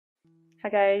Hi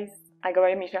guys, I go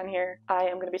by Mishan here. I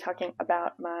am going to be talking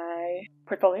about my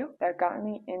portfolio that got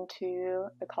me into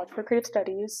the College for Creative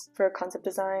Studies for concept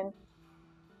design.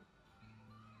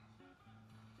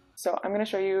 So I'm going to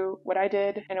show you what I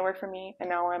did and it worked for me, and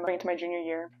now I'm going into my junior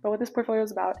year. But what this portfolio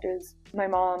is about is my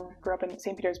mom grew up in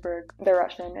St. Petersburg. They're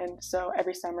Russian, and so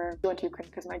every summer we went to Ukraine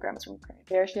because my grandma's from Ukraine.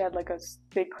 There she had like a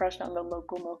big crush on the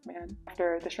local milkman.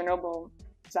 After the Chernobyl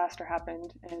disaster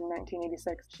happened in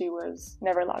 1986, she was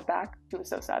never allowed back. She was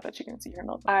so sad that she couldn't see her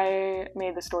milk. I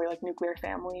made the story like nuclear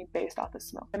family based off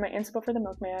this milk. And my inspo for the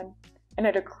milkman, and I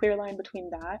had a clear line between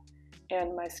that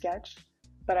and my sketch,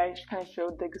 but I kind of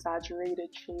showed the exaggerated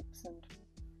shapes and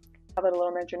have a little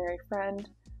imaginary friend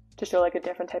to show like a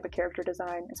different type of character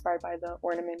design inspired by the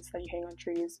ornaments that you hang on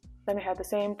trees. Then I had the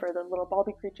same for the little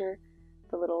Balby creature,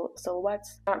 the little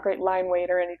silhouettes. Not great line weight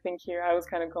or anything here. I was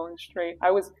kind of going straight.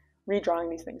 I was redrawing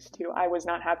these things too. I was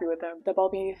not happy with them. The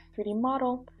Balby 3D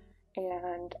model,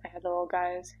 and I had the little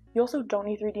guys. You also don't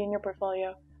need 3D in your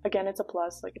portfolio. Again, it's a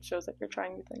plus. Like, it shows that you're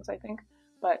trying new things, I think.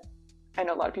 But I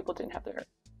know a lot of people didn't have their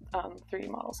 3D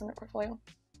models in their portfolio.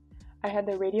 I had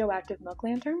the radioactive milk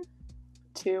lantern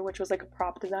too, which was like a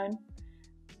prop design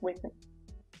with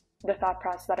the thought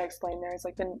process that I explained there is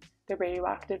like the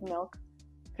radioactive milk,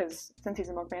 because since he's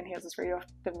a milkman, he has this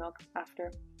radioactive milk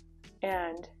after,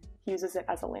 and he uses it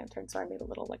as a lantern. So I made a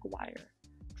little like wire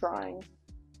drawing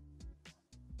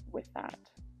with that,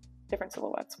 different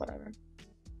silhouettes, whatever.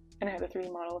 And I had a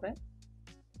 3D model of it.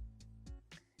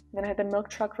 Then I had the milk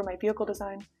truck for my vehicle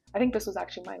design. I think this was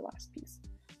actually my last piece.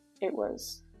 It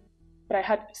was, but I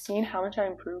had seen how much I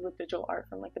improved with digital art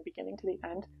from like the beginning to the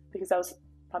end, because I was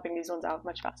pumping these ones out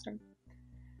much faster.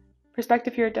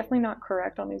 Perspective here, definitely not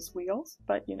correct on these wheels,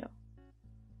 but you know,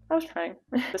 I was trying.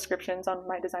 Descriptions on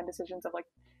my design decisions of like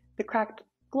the cracked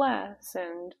glass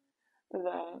and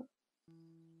the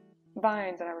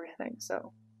vines and everything,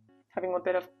 so having a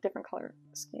bit of different color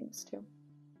schemes too.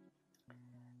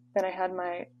 Then I had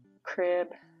my crib.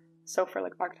 So for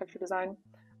like architecture design,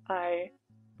 I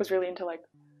was really into like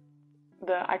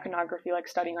the iconography, like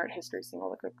studying art history, seeing all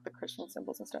like the Christian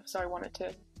symbols and stuff. So I wanted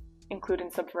to include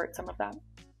and subvert some of that.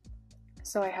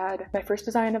 So I had my first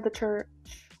design of the church,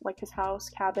 like his house,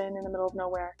 cabin in the middle of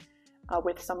nowhere,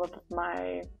 with some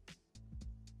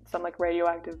like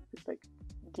radioactive like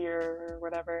deer or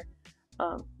whatever,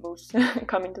 moose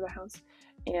coming to the house.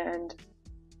 And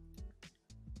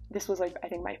this was like, I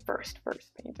think, my first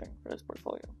painting for this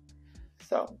portfolio.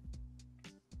 So,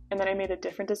 and then I made a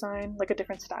different design, like a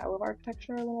different style of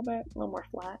architecture, a little more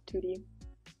flat, 2D.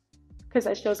 Because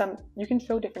it shows you can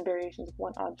show different variations of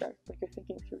one object, like you're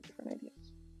thinking through different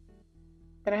ideas.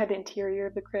 Then I had the interior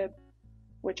of the crib,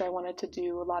 which I wanted to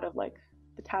do a lot of like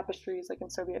the tapestries, like in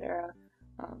Soviet era,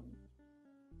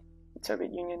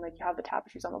 Soviet Union, like you have the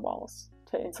tapestries on the walls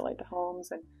to insulate the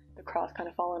homes, and the cross kind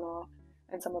of falling off,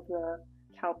 and some of the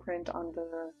cow print on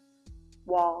the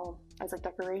wall as like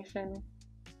decoration,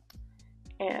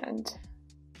 and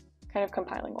kind of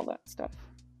compiling all that stuff.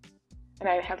 And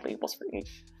I had labels for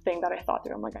each thing that I thought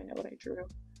through. I'm like, I know what I drew.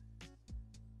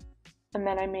 And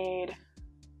then I made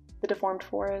the deformed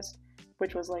forest,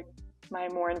 which was like my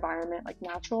more environment, like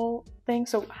natural thing.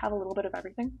 So have a little bit of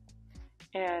everything.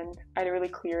 And I had a really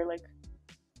clear like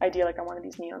idea, like I wanted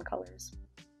these neon colors.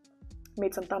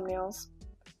 Made some thumbnails,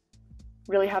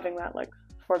 really having that like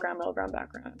foreground, middle ground,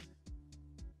 background,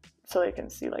 so they can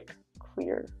see like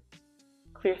clear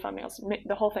thumbnails.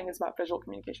 The whole thing is about visual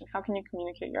communication. How can you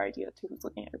communicate your idea to who's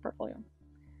looking at your portfolio?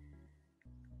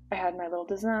 I had my little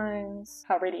designs,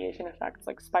 how radiation affects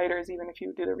like spiders, even if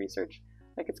you do the research,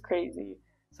 like it's crazy.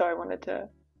 So I wanted to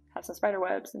have some spider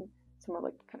webs and some of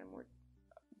like kind of more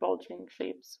bulging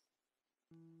shapes,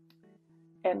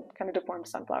 and kind of deformed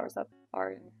sunflowers that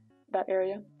are in that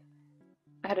area.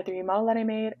 I had a 3D model that I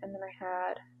made, and then I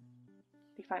had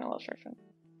the final illustration.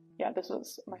 Yeah, this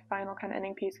was my final kind of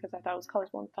ending piece because I thought it was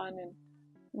colorful and fun,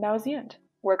 and that was the end.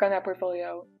 Work on that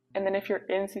portfolio, and then if you're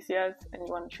in CCS and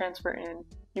you want to transfer in,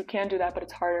 you can do that, but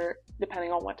it's harder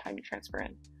depending on what time you transfer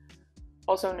in.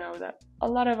 Also know that a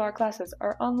lot of our classes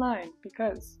are online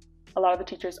because a lot of the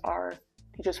teachers are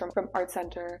teachers from Art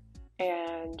Center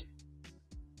and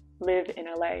live in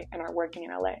LA and are working in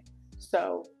LA.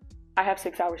 So I have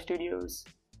 6-hour studios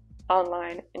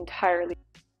online entirely.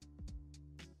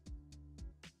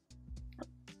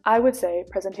 I would say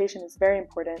presentation is very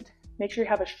important. Make sure you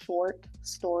have a short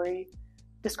story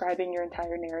describing your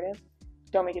entire narrative.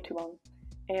 Don't make it too long.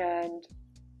 And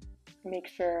make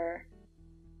sure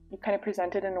you kind of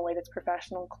present it in a way that's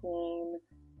professional, clean,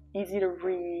 easy to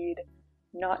read,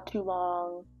 not too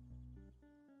long.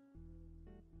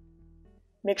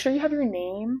 Make sure you have your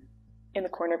name in the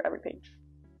corner of every page.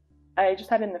 I just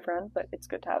had it in the front, but it's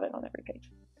good to have it on every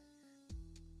page.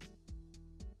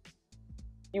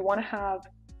 You want to have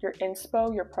your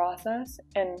inspo, your process,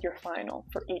 and your final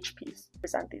for each piece.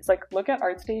 Present these. Like, look at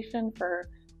ArtStation for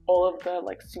all of the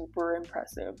like super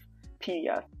impressive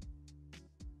PDF.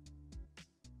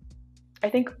 I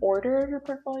think order of your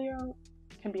portfolio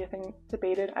can be a thing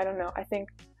debated. I don't know. I think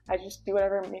I just do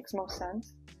whatever makes most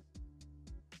sense.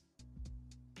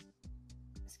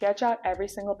 Sketch out every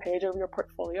single page of your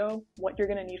portfolio, what you're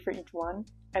going to need for each one,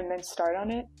 and then start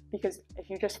on it, because if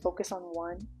you just focus on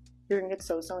one, you're going to get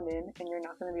so zoned in and you're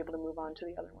not going to be able to move on to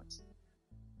the other ones.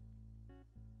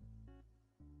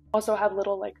 Also have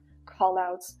little like call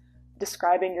outs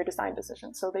describing your design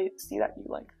decisions so they see that you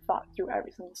like thought through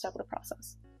every single step of the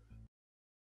process.